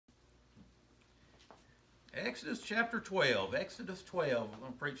Exodus chapter 12. Exodus 12. We're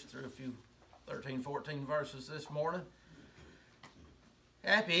going to preach through a few 13, 14 verses this morning.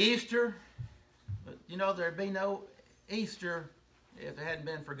 Happy Easter. But you know, there'd be no Easter if it hadn't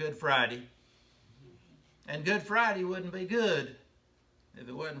been for Good Friday. And Good Friday wouldn't be good if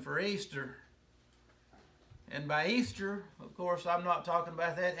it wasn't for Easter. And by Easter, of course, I'm not talking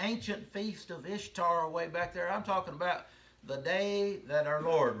about that ancient feast of Ishtar way back there. I'm talking about the day that our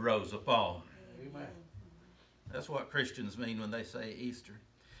Lord rose upon. Amen. That's what Christians mean when they say Easter.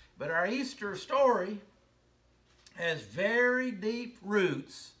 But our Easter story has very deep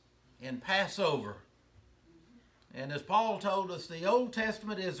roots in Passover. And as Paul told us, the Old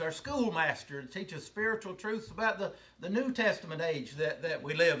Testament is our schoolmaster to teach us spiritual truths about the New Testament age that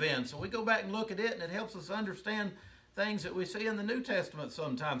we live in. So we go back and look at it, and it helps us understand things that we see in the New Testament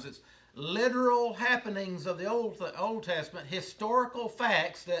sometimes. It's literal happenings of the Old Testament, historical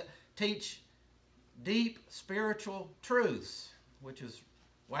facts that teach deep spiritual truths, which is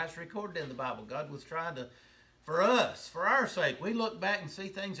why it's recorded in the Bible. God was trying to, for us, for our sake, we look back and see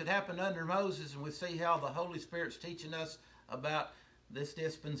things that happened under Moses, and we see how the Holy Spirit's teaching us about this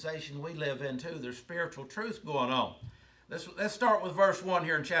dispensation we live in too. There's spiritual truths going on. Let's start with verse 1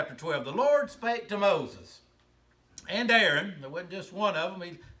 here in chapter 12. The Lord spake to Moses and Aaron, there wasn't just one of them,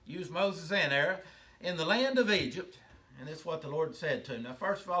 he used Moses and Aaron, in the land of Egypt. And this is what the Lord said to him. Now,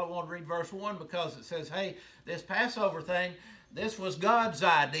 first of all, I want to read verse 1 because it says, hey, this Passover thing, this was God's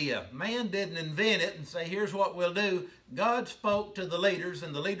idea. Man didn't invent it and say, here's what we'll do. God spoke to the leaders,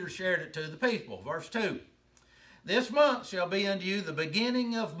 and the leaders shared it to the people. Verse 2, this month shall be unto you the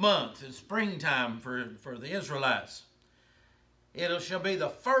beginning of months. It's springtime for the Israelites. It shall be the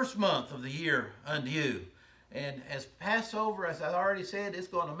first month of the year unto you. And as Passover, as I already said, it's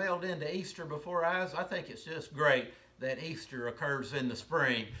going to meld into Easter before our eyes. I think it's just great that Easter occurs in the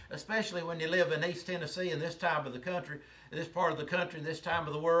spring, especially when you live in East Tennessee in this time of the country, this part of the country, this time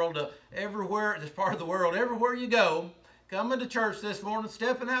of the world, everywhere, this part of the world, everywhere you go, coming to church this morning,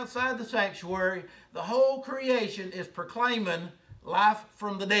 stepping outside the sanctuary, the whole creation is proclaiming life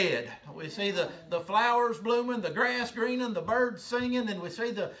from the dead. We see the flowers blooming, the grass greening, the birds singing, and we see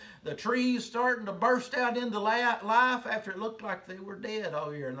the trees starting to burst out into life after it looked like they were dead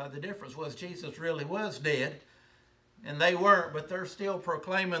all year. Now, the difference was Jesus really was dead, and they weren't, but they're still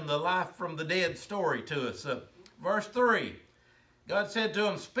proclaiming the life from the dead story to us. Verse 3, God said to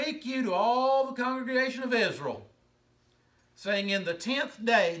him, speak you to all the congregation of Israel, saying in the 10th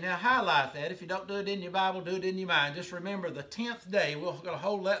day, now highlight that. If you don't do it in your Bible, do it in your mind. Just remember the 10th day. We're going to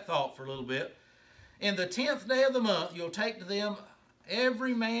hold that thought for a little bit. In the 10th day of the month, you'll take to them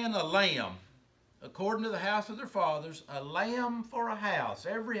every man a lamb, according to the house of their fathers, a lamb for a house.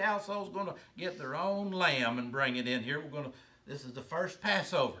 Every household's going to get their own lamb and bring it in here. This is the first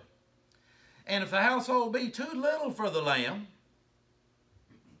Passover. And if the household be too little for the lamb,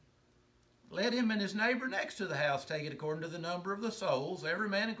 let him and his neighbor next to the house take it according to the number of the souls. Every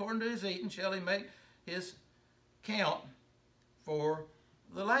man according to his eating shall he make his count for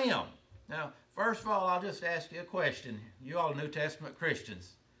the lamb. Now, first of all, I'll just ask you a question. You all New Testament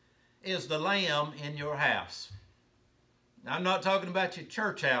Christians. Is the lamb in your house? Now, I'm not talking about your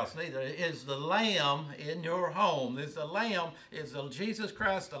church house neither. Is the lamb in your home? Is Jesus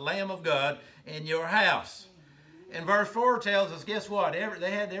Christ, the Lamb of God, in your house? And verse 4 tells us, guess what?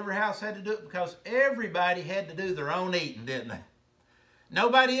 Every house had to do it because everybody had to do their own eating, didn't they?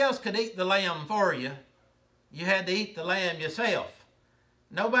 Nobody else could eat the lamb for you. You had to eat the lamb yourself.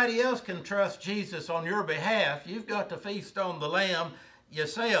 Nobody else can trust Jesus on your behalf. You've got to feast on the lamb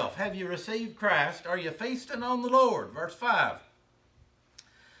yourself. Have you received Christ? Are you feasting on the Lord? Verse 5.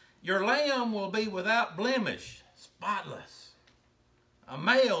 Your lamb will be without blemish, spotless. A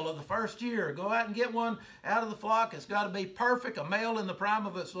male of the first year. Go out and get one out of the flock. It's got to be perfect. A male in the prime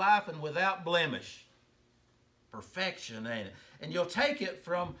of its life and without blemish. Perfection, ain't it? And you'll take it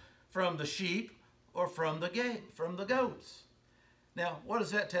from the sheep or from the goats. Now, what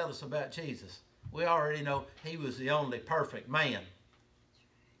does that tell us about Jesus? We already know he was the only perfect man.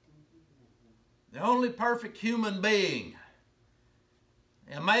 The only perfect human being.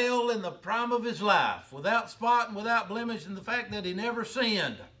 A male in the prime of his life, without spot and without blemish, and the fact that he never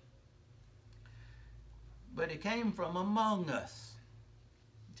sinned. But he came from among us.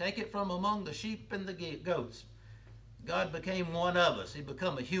 Take it from among the sheep and the goats. God became one of us. He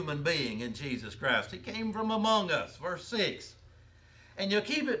became a human being in Jesus Christ. He came from among us. Verse 6. And you'll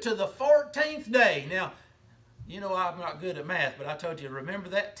keep it to the 14th day. Now, you know I'm not good at math, but I told you, remember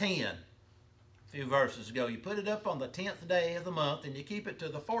that 10. Few verses ago. You put it up on the 10th day of the month, and you keep it to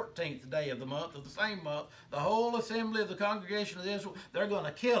the 14th day of the month, of the same month. The whole assembly of the congregation of Israel, they're going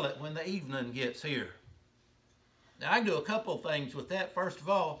to kill it when the evening gets here. Now, I can do a couple of things with that. First of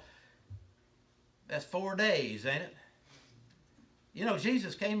all, that's 4 days, ain't it? You know,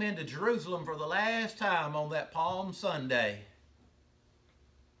 Jesus came into Jerusalem for the last time on that Palm Sunday.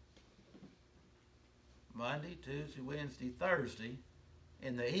 Monday, Tuesday, Wednesday, Thursday,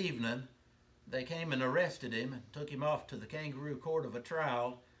 in the evening, they came and arrested him and took him off to the kangaroo court of a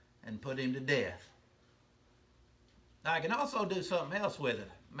trial and put him to death. Now, I can also do something else with it.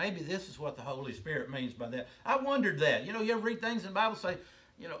 Maybe this is what the Holy Spirit means by that. I wondered that. You know, you ever read things in the Bible say,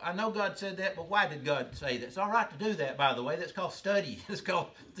 you know, I know God said that, but why did God say that? It's all right to do that, by the way. That's called study. It's called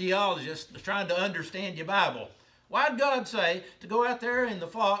theology. It's trying to understand your Bible. Why did God say to go out there in the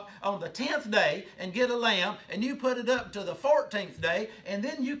flock on the 10th day and get a lamb, and you put it up to the 14th day, and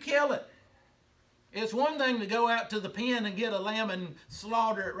then you kill it? It's one thing to go out to the pen and get a lamb and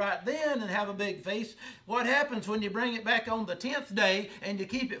slaughter it right then and have a big feast. What happens when you bring it back on the 10th day and you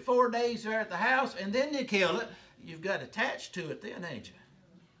keep it 4 days there at the house and then you kill it? You've got attached to it then, ain't you?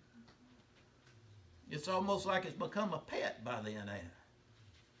 It's almost like it's become a pet by then, ain't it?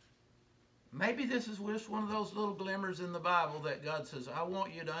 Maybe this is just one of those little glimmers in the Bible that God says, I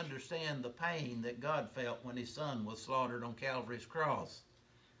want you to understand the pain that God felt when his son was slaughtered on Calvary's cross.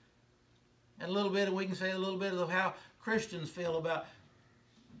 And a little bit, we can say a little bit of how Christians feel about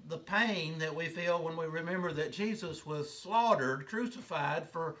the pain that we feel when we remember that Jesus was slaughtered, crucified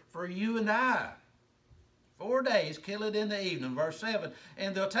for you and I. 4 days, kill it in the evening. Verse 7,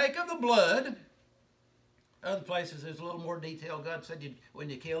 and they'll take of the blood. Other places there's a little more detail. God said when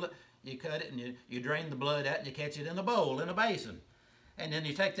you kill it, you cut it and you drain the blood out and you catch it in a bowl, in a basin. And then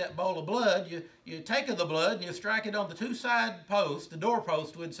you take that bowl of blood, you take of the blood and you strike it on the two side posts, the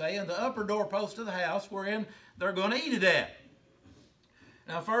doorpost would say, and the upper doorpost of the house wherein they're going to eat it at.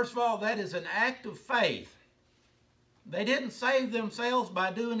 Now, first of all, that is an act of faith. They didn't save themselves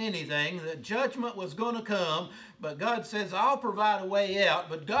by doing anything. The judgment was going to come, but God says, I'll provide a way out.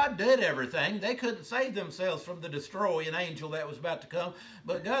 But God did everything. They couldn't save themselves from the destroying angel that was about to come.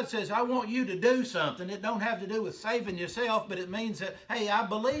 But God says, I want you to do something. It don't have to do with saving yourself, but it means that, hey, I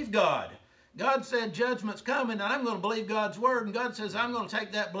believe God. God said judgment's coming, and I'm going to believe God's word. And God says, I'm going to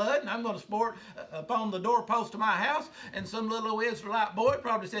take that blood, and I'm going to sport upon the doorpost of my house. And some little Israelite boy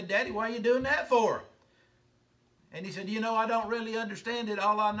probably said, Daddy, why are you doing that for? And he said, you know, I don't really understand it.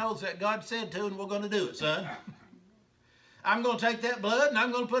 All I know is that God said to, and we're going to do it, son. I'm going to take that blood, and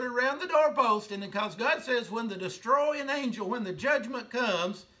I'm going to put it around the doorpost. And because God says when the destroying angel, when the judgment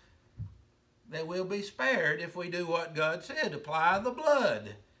comes, that we'll be spared if we do what God said, apply the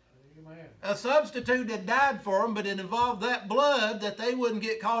blood. Amen. A substitute had died for them, but it involved that blood that they wouldn't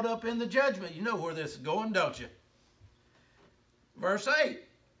get caught up in the judgment. You know where this is going, don't you? Verse 8.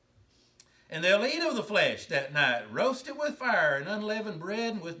 And they'll eat of the flesh that night, roasted with fire, and unleavened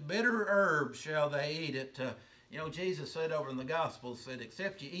bread, and with bitter herbs shall they eat it. You know, Jesus said over in the Gospels, said,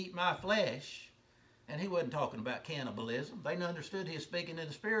 except you eat my flesh. And he wasn't talking about cannibalism. They understood he was speaking in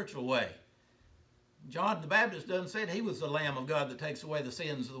a spiritual way. John the Baptist done said he was the Lamb of God that takes away the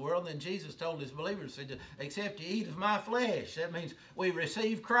sins of the world. And then Jesus told his believers, said, except you eat of my flesh. That means we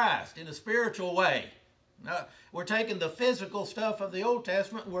receive Christ in a spiritual way. Now, we're taking the physical stuff of the Old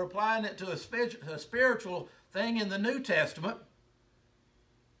Testament and we're applying it to a spiritual thing in the New Testament.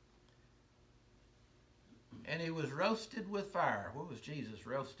 And he was roasted with fire. Where was Jesus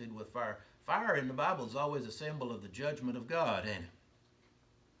roasted with fire? Fire in the Bible is always a symbol of the judgment of God, ain't it?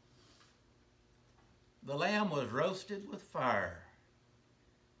 The Lamb was roasted with fire.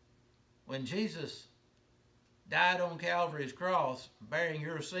 When Jesus died on Calvary's cross, bearing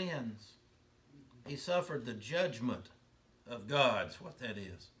your sins, he suffered the judgment of God, is what that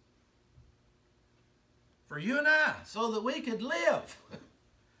is. For you and I, so that we could live.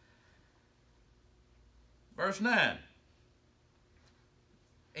 Verse 9.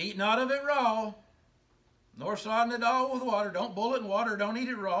 Eat not of it raw, nor sodden it all with water. Don't boil it in water, don't eat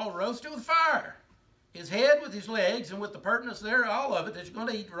it raw. Roast it with fire. His head with his legs and with the pertinence there, all of it that you're going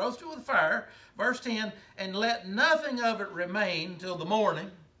to eat, roast it with fire. Verse 10, and let nothing of it remain till the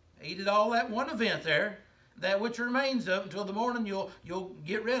morning. Eat it all that one event there. That which remains of it until the morning, you'll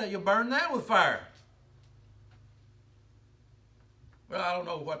get rid of it. You'll burn that with fire. Well, I don't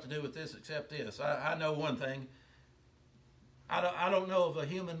know what to do with this except this. I know one thing. I don't know of a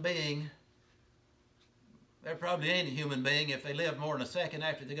human being, there probably ain't a human being, if they lived more than a second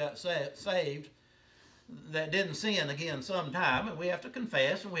after they got saved, that didn't sin again sometime, and we have to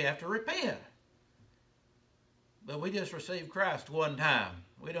confess and we have to repent. But we just received Christ one time.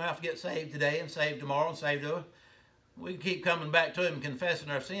 We don't have to get saved today and saved tomorrow and saved over. We can keep coming back to him and confessing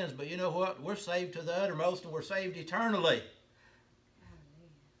our sins, but you know what? We're saved to the uttermost and we're saved eternally.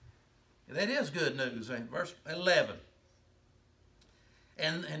 That is good news. Verse 11.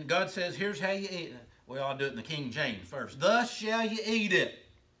 And God says, here's how you eat it. Well, I'll do it in the King James first. Thus shall you eat it.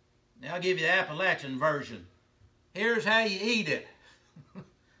 Now I'll give you the Appalachian version. Here's how you eat it.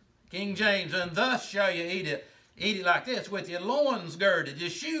 King James, and thus shall you eat it. Eat it like this, with your loins girded, your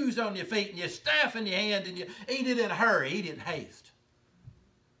shoes on your feet, and your staff in your hand, and you eat it in a hurry, eat it in haste.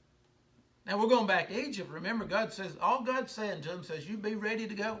 Now we're going back to Egypt. Remember, God says, all God's saying to them says, you be ready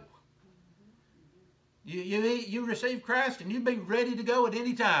to go. You receive Christ, and you be ready to go at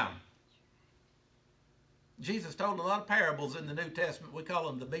any time. Jesus told a lot of parables in the New Testament. We call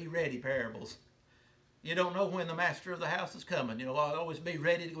them the be ready parables. You don't know when the master of the house is coming. You know, I'll always be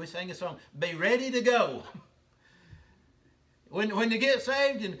ready. We sing a song, be ready to go. When you get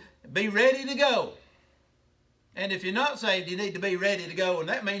saved, and be ready to go. And if you're not saved, you need to be ready to go, and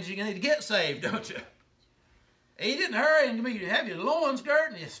that means you need to get saved, don't you? Eat it in a hurry, and have your loins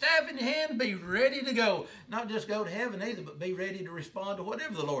girded and your staff in your hand, and be ready to go. Not just go to heaven either, but be ready to respond to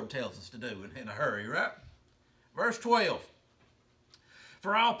whatever the Lord tells us to do in a hurry, right? Verse 12.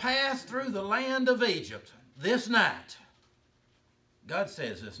 For I'll pass through the land of Egypt this night. God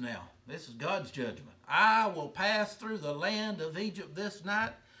says this now. This is God's judgment. I will pass through the land of Egypt this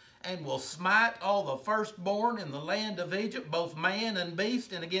night, and will smite all the firstborn in the land of Egypt, both man and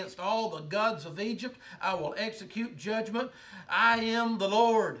beast, and against all the gods of Egypt I will execute judgment. I am the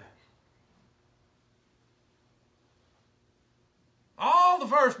Lord. All the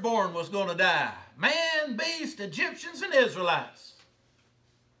firstborn was going to die. Man, beast, Egyptians, and Israelites.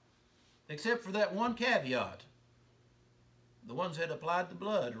 Except for that one caveat. The ones that applied the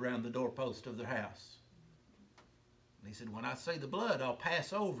blood around the doorpost of their house. And he said, when I see the blood, I'll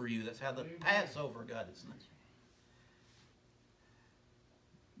pass over you. That's how the Passover got its name.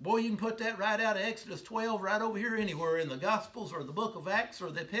 Boy, you can put that right out of Exodus 12, right over here anywhere in the Gospels or the book of Acts or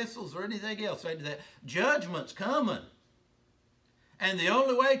the epistles or anything else. Say to that, judgment's coming. And the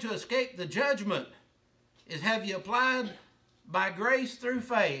only way to escape the judgment is have you applied by grace through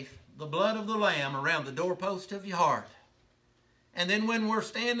faith the blood of the Lamb around the doorpost of your heart. And then when we're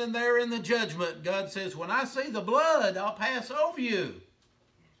standing there in the judgment, God says, when I see the blood, I'll pass over you.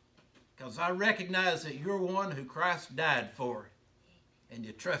 Because I recognize that you're one who Christ died for. And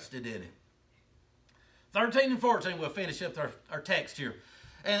you trusted in him. 13 and 14, we'll finish up our text here.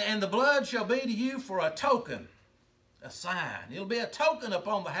 And the blood shall be to you for a token, a sign. It'll be a token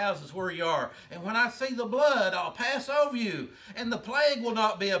upon the houses where you are. And when I see the blood, I'll pass over you. And the plague will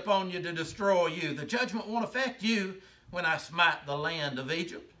not be upon you to destroy you. The judgment won't affect you when I smite the land of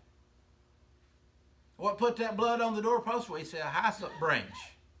Egypt. What put that blood on the doorpost? Well, he said, a hyssop branch.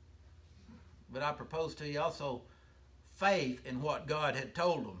 But I propose to you also faith in what God had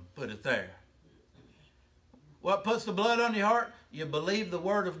told them, put it there. What puts the blood on your heart? You believe the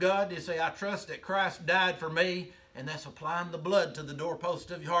word of God. You say, I trust that Christ died for me. And that's applying the blood to the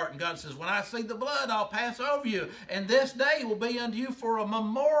doorpost of your heart. And God says, when I see the blood, I'll pass over you. And this day will be unto you for a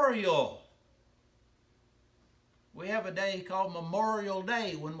memorial. We have a day called Memorial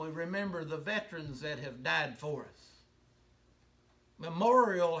Day when we remember the veterans that have died for us.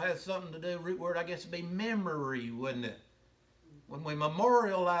 Memorial has something to do, root word I guess would be memory, wouldn't it? When we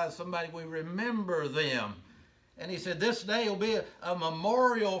memorialize somebody, we remember them. And he said, this day will be a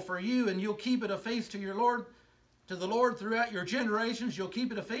memorial for you, and you'll keep it a feast to your Lord, to the Lord throughout your generations. You'll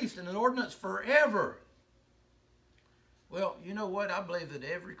keep it a feast and an ordinance forever. Well, you know what? I believe that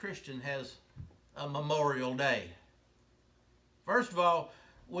every Christian has a Memorial Day. First of all,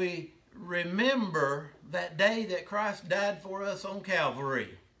 we remember that day that Christ died for us on Calvary.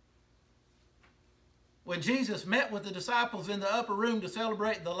 When Jesus met with the disciples in the upper room to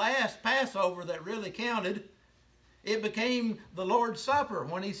celebrate the last Passover that really counted, it became the Lord's Supper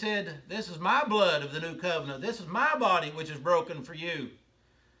when he said, this is my blood of the new covenant. This is my body which is broken for you.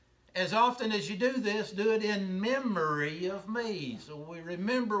 As often as you do this, do it in memory of me. So we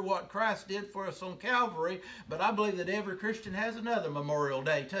remember what Christ did for us on Calvary, but I believe that every Christian has another Memorial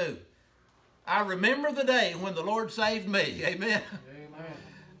Day too. I remember the day when the Lord saved me. Amen. Amen.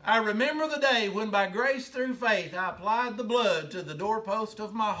 I remember the day when by grace through faith I applied the blood to the doorpost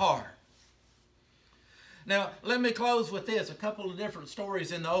of my heart. Now, let me close with this. A couple of different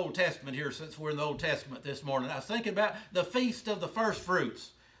stories in the Old Testament here, since we're in the Old Testament this morning. I was thinking about the Feast of the First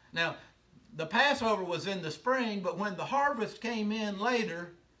Fruits. Now, the Passover was in the spring, but when the harvest came in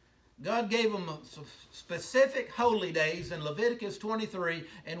later, God gave them specific holy days in Leviticus 23,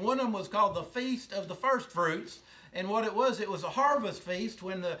 and one of them was called the Feast of the First Fruits. And what it was a harvest feast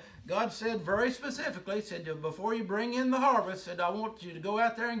when God said very specifically, said, before you bring in the harvest, said, I want you to go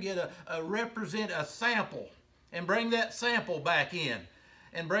out there and get a sample and bring that sample back in.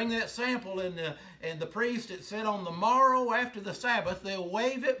 and bring that sample, and the priest, it said, on the morrow after the Sabbath, they'll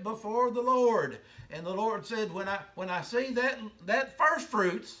wave it before the Lord. And the Lord said, when I see that first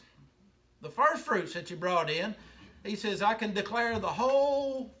fruits, the first fruits that you brought in, he says, I can declare the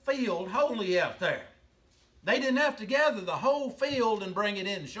whole field holy out there. They didn't have to gather the whole field and bring it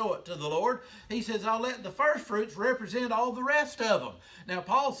in and show it to the Lord. He says, I'll let the first fruits represent all the rest of them. Now,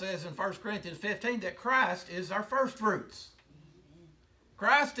 Paul says in 1 Corinthians 15 that Christ is our first fruits.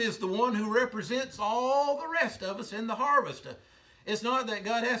 Christ is the one who represents all the rest of us in the harvest. It's not that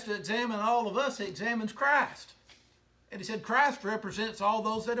God has to examine all of us, He examines Christ. And he said Christ represents all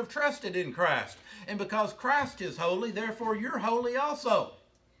those that have trusted in Christ. And because Christ is holy, therefore you're holy also.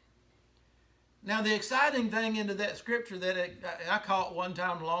 Now, the exciting thing into that scripture that I caught one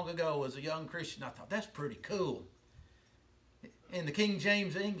time long ago as a young Christian, I thought, that's pretty cool. In the King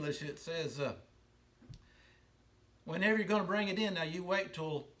James English, it says, whenever you're going to bring it in, now you wait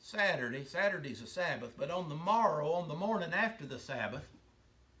till Saturday. Saturday's a Sabbath, but on the morrow, on the morning after the Sabbath,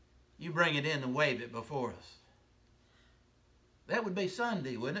 you bring it in and wave it before us. That would be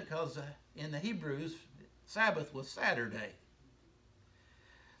Sunday, wouldn't it? Because in the Hebrews, Sabbath was Saturday.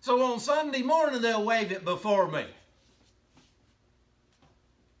 So on Sunday morning, they'll wave it before me.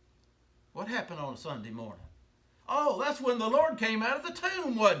 What happened on a Sunday morning? Oh, that's when the Lord came out of the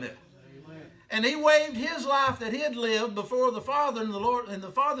tomb, wasn't it? Amen. And He waved His life that He had lived before the Father, and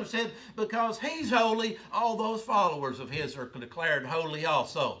the Father said, because He's holy, all those followers of His are declared holy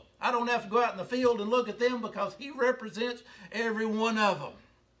also. I don't have to go out in the field and look at them because He represents every one of them.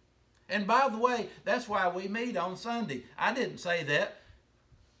 And by the way, that's why we meet on Sunday. I didn't say that.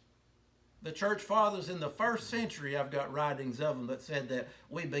 The church fathers in the first century, I've got writings of them that said that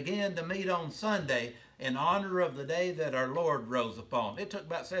we began to meet on Sunday in honor of the day that our Lord rose upon. It took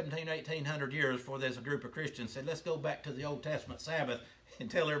about 1800 years before there's a group of Christians said, let's go back to the Old Testament Sabbath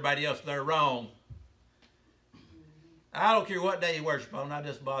and tell everybody else they're wrong. I don't care what day you worship on. It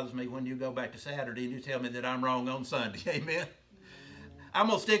just bothers me when you go back to Saturday and you tell me that I'm wrong on Sunday. Amen. I'm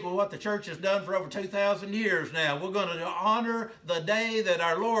going to stick with what the church has done for over 2,000 years now. We're going to honor the day that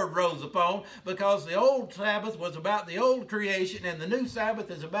our Lord rose upon, because the old Sabbath was about the old creation and the new Sabbath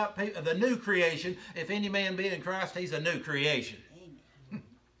is about the new creation. If any man be in Christ, he's a new creation.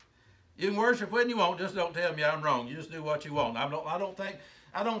 You can worship when you want, just don't tell me I'm wrong. You just do what you want. I don't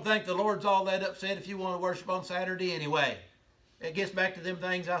think the Lord's all that upset if you want to worship on Saturday anyway. It gets back to them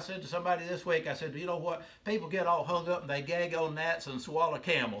things I said to somebody this week. I said, you know what? People get all hung up and they gag on gnats and swallow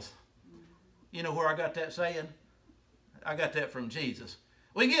camels. You know where I got that saying? I got that from Jesus.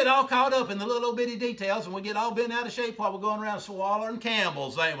 We get all caught up in the little bitty details and we get all bent out of shape while we're going around swallowing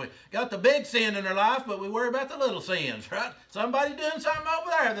camels, ain't we? Got the big sin in our life, but we worry about the little sins, right? Somebody doing something over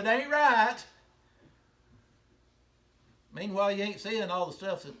there that ain't right. Meanwhile, you ain't seeing all the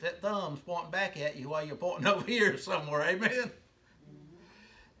stuff that thumb's pointing back at you while you're pointing over here somewhere, amen?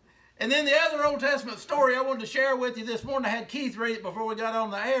 And then the other Old Testament story I wanted to share with you this morning, I had Keith read it before we got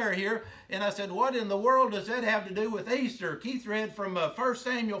on the air here, and I said, what in the world does that have to do with Easter? Keith read from 1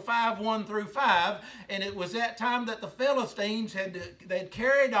 Samuel 5, 1 through 5, and it was that time that the Philistines they'd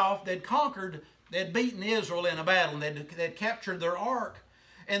carried off, they'd conquered, they'd beaten Israel in a battle, and they'd captured their ark.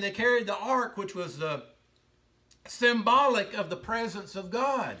 And they carried the ark, which was symbolic of the presence of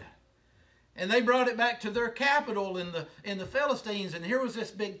God. And they brought it back to their capital in the Philistines. And here was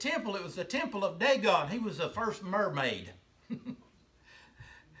this big temple. It was the temple of Dagon. He was the first mermaid.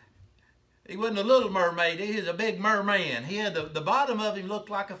 He wasn't a little mermaid. He was a big merman. He had the bottom of him looked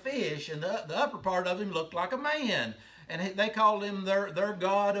like a fish, and the upper part of him looked like a man. And they called him their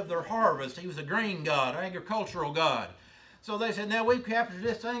god of their harvest. He was a grain god, an agricultural god. So they said, now we've captured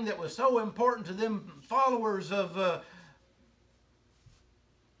this thing that was so important to them followers of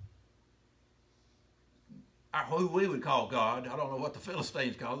who we would call God. I don't know what the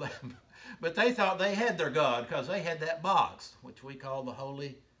Philistines called them. But they thought they had their God because they had that box, which we call the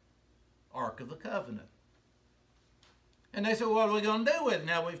Holy Ark of the Covenant. And they said, well, what are we going to do with it?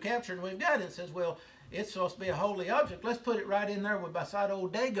 Now we've captured and we've got it. It says, well, it's supposed to be a holy object. Let's put it right in there beside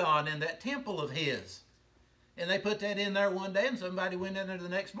old Dagon in that temple of his. And they put that in there one day, and somebody went in there the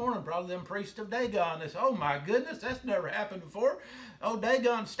next morning, probably them priests of Dagon. They said, oh my goodness, that's never happened before. Oh,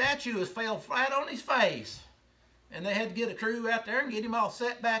 Dagon's statue has fell flat on his face. And they had to get a crew out there and get him all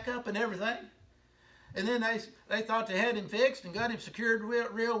set back up and everything. And then they thought they had him fixed and got him secured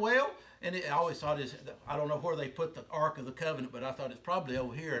real well. And I always thought, I don't know where they put the Ark of the Covenant, but I thought it's probably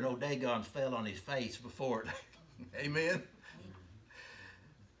over here, and old Dagon's fell on his face before it. Amen.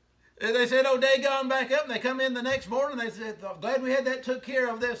 And they said, oh, Dagon back up, and they come in the next morning, they said, glad we had that took care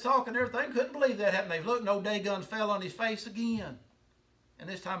of, this talk and everything. Couldn't believe that happened. They looked, and old Dagon fell on his face again. And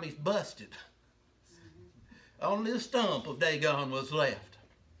this time he's busted. Only a stump of Dagon was left.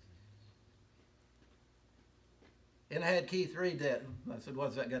 And I had Keith read that. I said,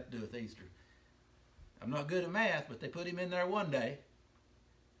 what's that got to do with Easter? I'm not good at math, but they put him in there one day.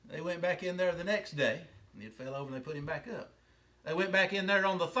 They went back in there the next day, and he fell over and they put him back up. They went back in there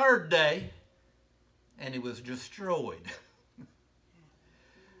on the third day, and he was destroyed.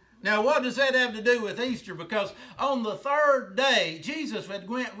 Now, what does that have to do with Easter? Because on the third day, Jesus had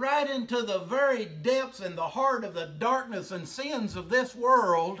went right into the very depths and the heart of the darkness and sins of this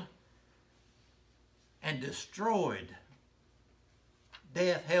world and destroyed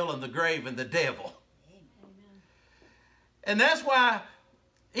death, hell, and the grave, and the devil. Amen. And that's why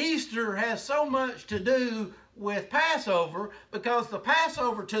Easter has so much to do with Passover, because the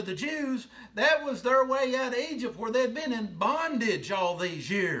Passover to the Jews, that was their way out of Egypt, where they'd been in bondage all these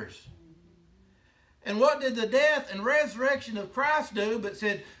years. And what did the death and resurrection of Christ do but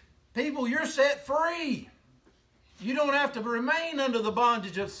said, people, you're set free. You don't have to remain under the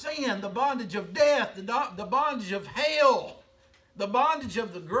bondage of sin, the bondage of death, the bondage of hell, the bondage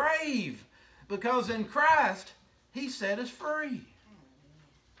of the grave, because in Christ, he set us free.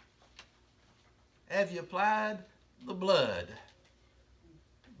 Have you applied the blood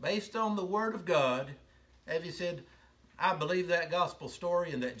based on the Word of God? Have you said, I believe that gospel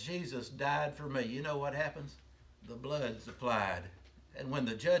story and that Jesus died for me? You know what happens? The blood's applied. And when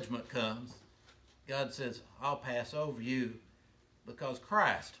the judgment comes, God says, I'll pass over you because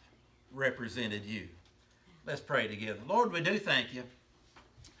Christ represented you. Let's pray together. Lord, we do thank you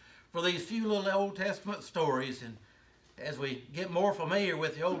for these few little Old Testament stories, and as we get more familiar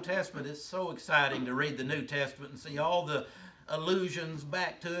with the Old Testament, it's so exciting to read the New Testament and see all the allusions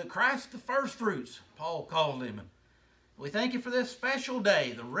back to it. Christ the first fruits, Paul called him. And we thank you for this special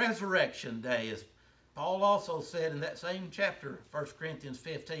day, the resurrection day. As Paul also said in that same chapter, 1 Corinthians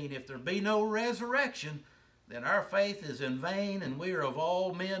 15, if there be no resurrection, then our faith is in vain and we are of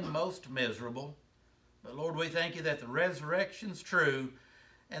all men most miserable. But Lord, we thank you that the resurrection's true,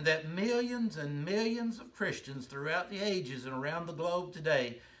 and that millions and millions of Christians throughout the ages and around the globe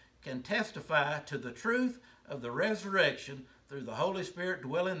today can testify to the truth of the resurrection through the Holy Spirit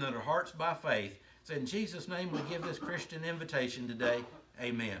dwelling in their hearts by faith. So in Jesus' name we give this Christian invitation today.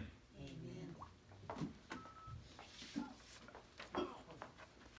 Amen.